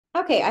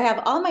okay, I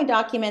have all my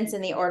documents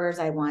in the orders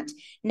I want.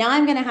 Now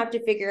I'm going to have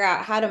to figure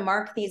out how to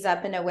mark these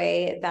up in a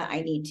way that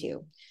I need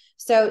to.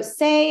 So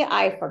say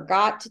I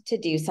forgot to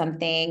do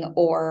something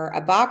or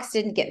a box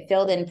didn't get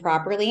filled in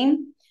properly.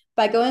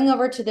 By going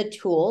over to the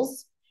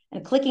tools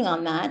and clicking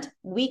on that,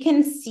 we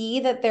can see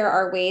that there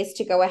are ways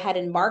to go ahead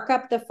and mark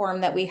up the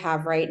form that we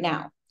have right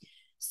now.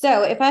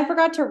 So if I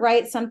forgot to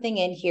write something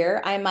in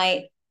here, I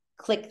might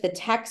click the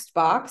text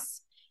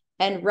box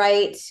and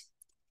write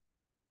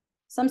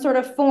some sort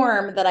of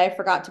form that I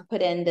forgot to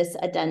put in this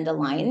addenda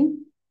line.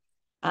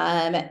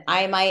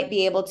 I might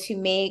be able to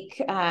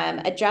make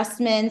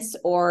adjustments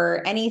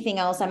or anything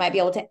else. I might be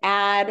able to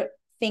add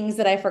things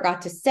that I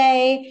forgot to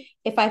say.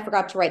 If I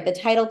forgot to write the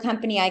title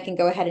company, I can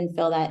go ahead and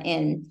fill that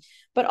in.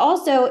 But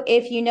also,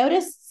 if you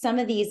notice some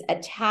of these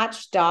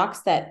attached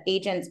docs that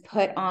agents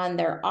put on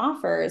their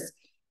offers,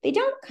 they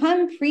don't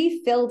come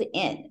pre-filled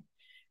in,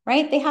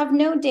 right? They have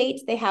no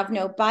date, they have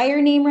no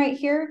buyer name right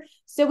here.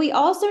 So we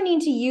also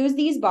need to use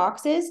these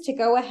boxes to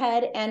go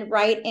ahead and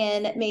write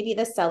in maybe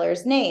the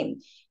seller's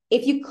name.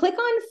 If you click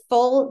on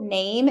full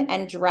name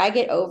and drag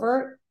it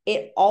over,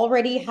 it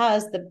already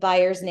has the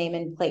buyer's name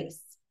in place.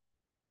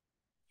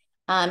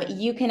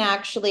 You can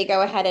actually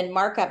go ahead and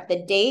mark up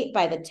the date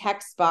by the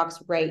text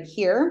box right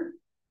here.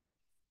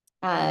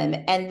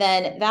 And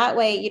then that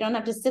way you don't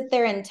have to sit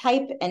there and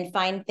type and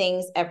find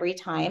things every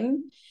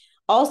time.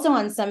 Also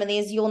on some of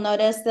these, you'll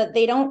notice that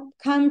they don't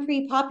come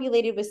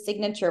pre-populated with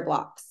signature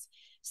blocks.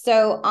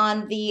 So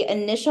on the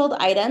initialed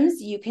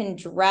items, you can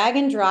drag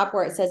and drop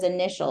where it says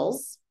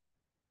initials,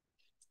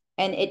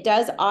 and it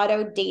does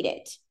auto date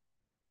it.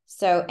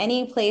 So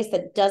any place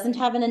that doesn't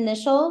have an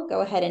initial,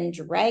 go ahead and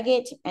drag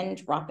it and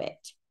drop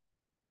it.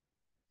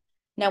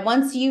 Now,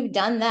 once you've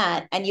done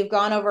that and you've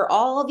gone over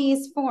all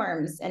these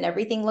forms and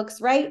everything looks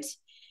right,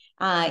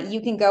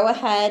 you can go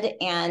ahead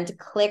and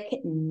click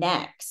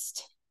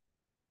next.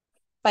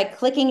 By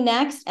clicking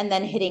next and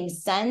then hitting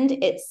send,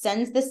 it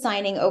sends the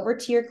signing over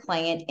to your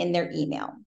client in their email.